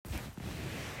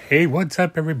Hey, what's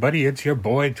up, everybody? It's your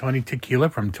boy, Tony Tequila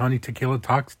from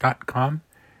TonyTequilaTalks.com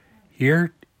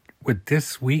here with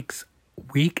this week's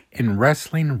Week in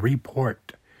Wrestling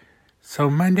Report. So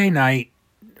Monday night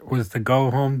was the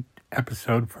go-home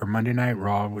episode for Monday Night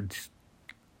Raw, which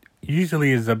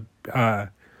usually is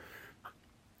a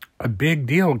big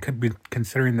deal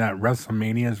considering that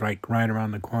WrestleMania is like right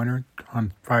around the corner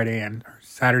on Friday and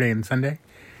Saturday and Sunday.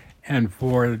 And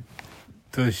for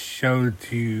the show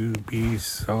to be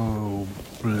so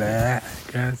blah, I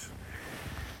guess.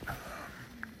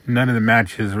 None of the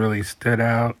matches really stood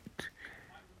out.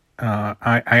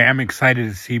 I am excited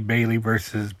to see Bayley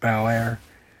versus Belair.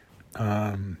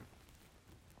 I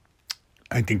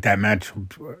think that match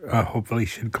hopefully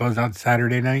should close out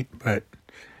Saturday night, but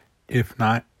if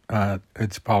not,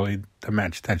 it's probably the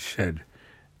match that should.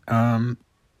 Trying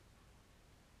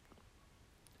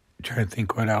to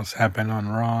think what else happened on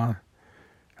Raw.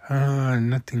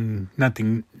 Nothing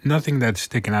that's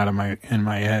sticking out of in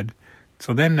my head.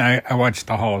 So then I watched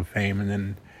the Hall of Fame,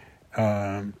 and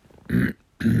then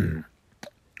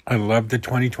I love the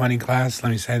 2020 class. Let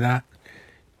me say that.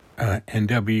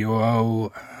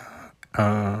 NWO,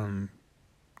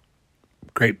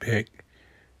 great pick.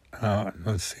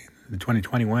 Let's see, the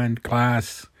 2021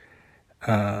 class.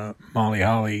 Molly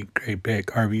Holly, great pick.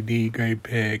 RVD, great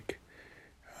pick.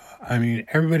 I mean,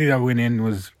 everybody that went in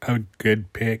was a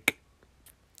good pick.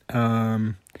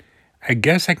 I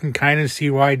guess I can kind of see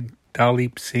why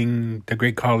Dalip Singh, the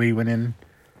Great Khali, went in.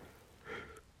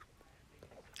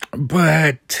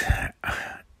 But,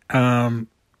 yeah,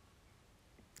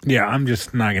 I'm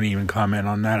just not going to even comment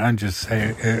on that. I'm just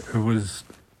saying it was...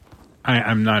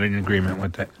 I'm not in agreement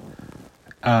with it.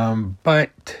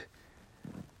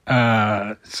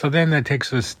 So then that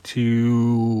takes us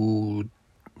to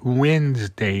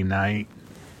Wednesday night,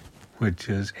 which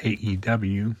is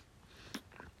AEW.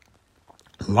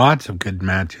 Lots of good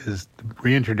matches. The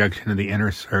reintroduction of the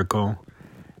Inner Circle.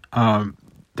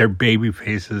 They're baby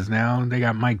faces now. They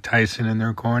got Mike Tyson in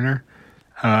their corner.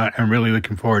 I'm really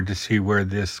looking forward to see where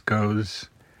this goes.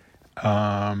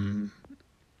 As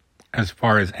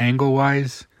far as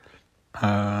angle-wise.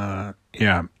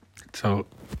 Yeah. So,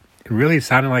 it really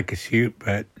sounded like a shoot,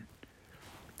 but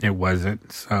it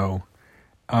wasn't. So,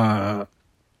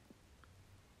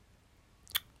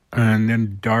 and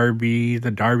then Darby,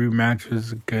 the Darby match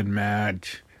was a good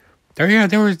match. There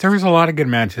was a lot of good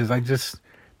matches.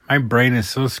 My brain is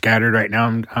so scattered right now.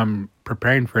 I'm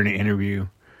preparing for an interview,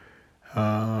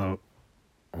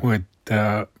 with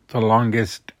the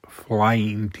longest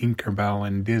flying Tinkerbell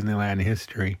in Disneyland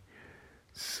history.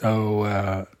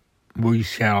 So, we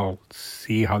shall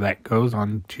see how that goes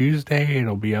on Tuesday.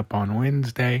 It'll be up on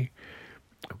Wednesday.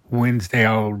 Wednesday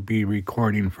I'll be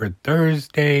recording for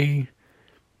Thursday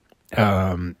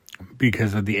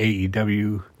because of the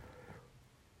AEW.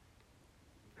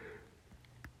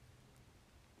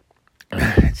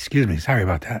 Excuse me, sorry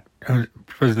about that.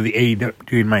 Because of the AEW,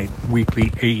 doing my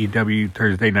weekly AEW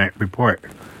Thursday night report.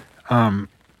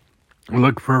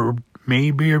 Look for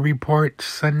maybe a report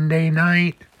Sunday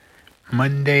night,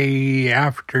 Monday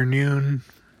afternoon.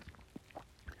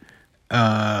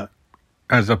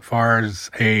 As far as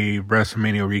a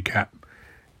WrestleMania recap.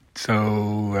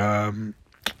 So,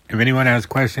 if anyone has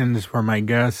questions for my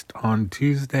guest on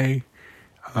Tuesday,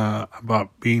 about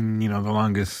being, the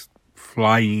longest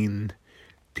flying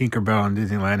Tinkerbell in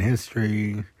Disneyland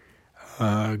history,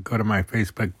 go to my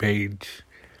Facebook page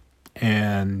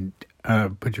and,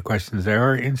 put your questions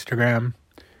there, or Instagram,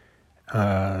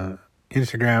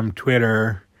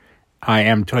 Twitter, I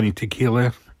am Tony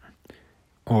Tequila,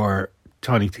 or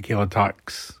Tony Tequila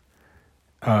Talks,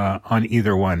 on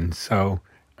either one. So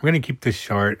I'm going to keep this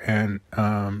short, and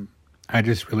I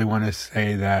just really want to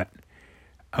say that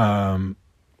I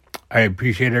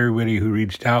appreciate everybody who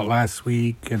reached out last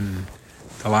week and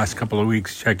the last couple of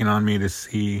weeks checking on me to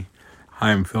see how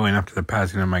I'm feeling after the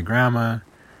passing of my grandma.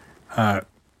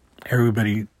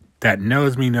 Everybody that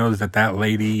knows me knows that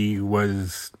lady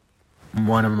was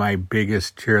one of my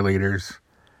biggest cheerleaders,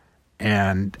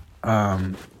 and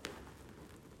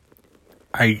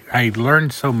I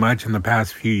learned so much in the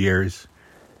past few years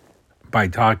by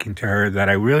talking to her that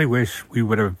I really wish we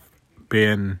would have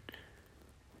been,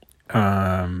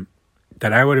 that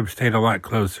I would have stayed a lot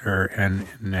closer and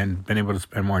been able to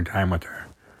spend more time with her.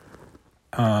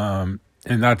 And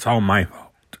that's all my fault.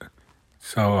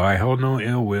 So I hold no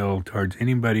ill will towards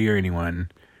anybody or anyone.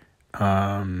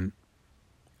 I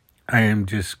am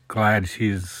just glad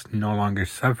she's no longer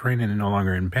suffering and no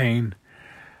longer in pain.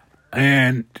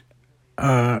 And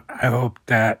I hope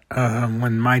that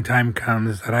when my time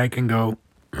comes that I can go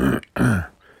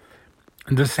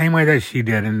the same way that she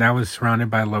did, and that was surrounded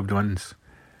by loved ones.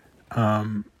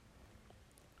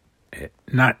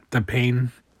 Not the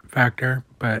pain factor,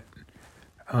 but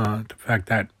the fact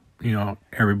that,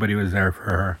 everybody was there for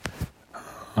her.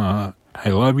 I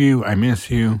love you. I miss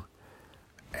you.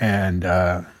 And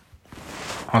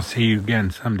I'll see you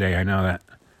again someday. I know that.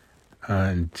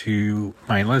 And to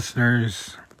my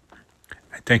listeners,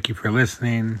 I thank you for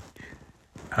listening.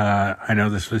 I know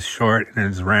this was short and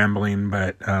it's rambling,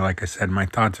 but like I said, my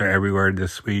thoughts are everywhere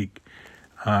this week.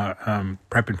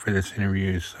 Prepping for this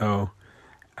interview. So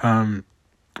I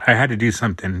had to do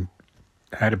something.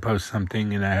 I had to post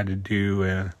something, and I had to do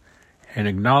an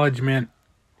acknowledgement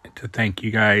to thank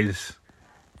you guys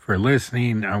for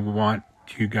listening. I want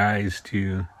you guys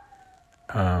to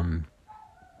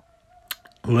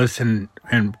listen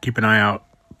and keep an eye out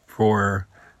for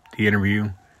the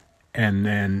interview, and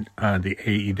then the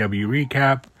AEW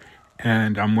recap.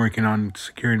 And I'm working on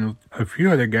securing a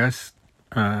few other guests.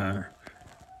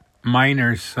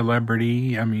 Minor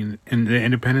celebrity, in the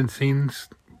independent scenes,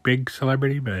 big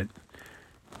celebrity, but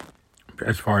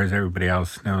as far as everybody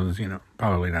else knows,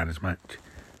 probably not as much.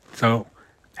 So,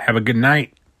 have a good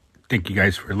night. Thank you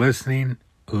guys for listening.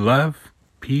 Love,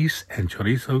 peace, and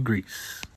chorizo grease.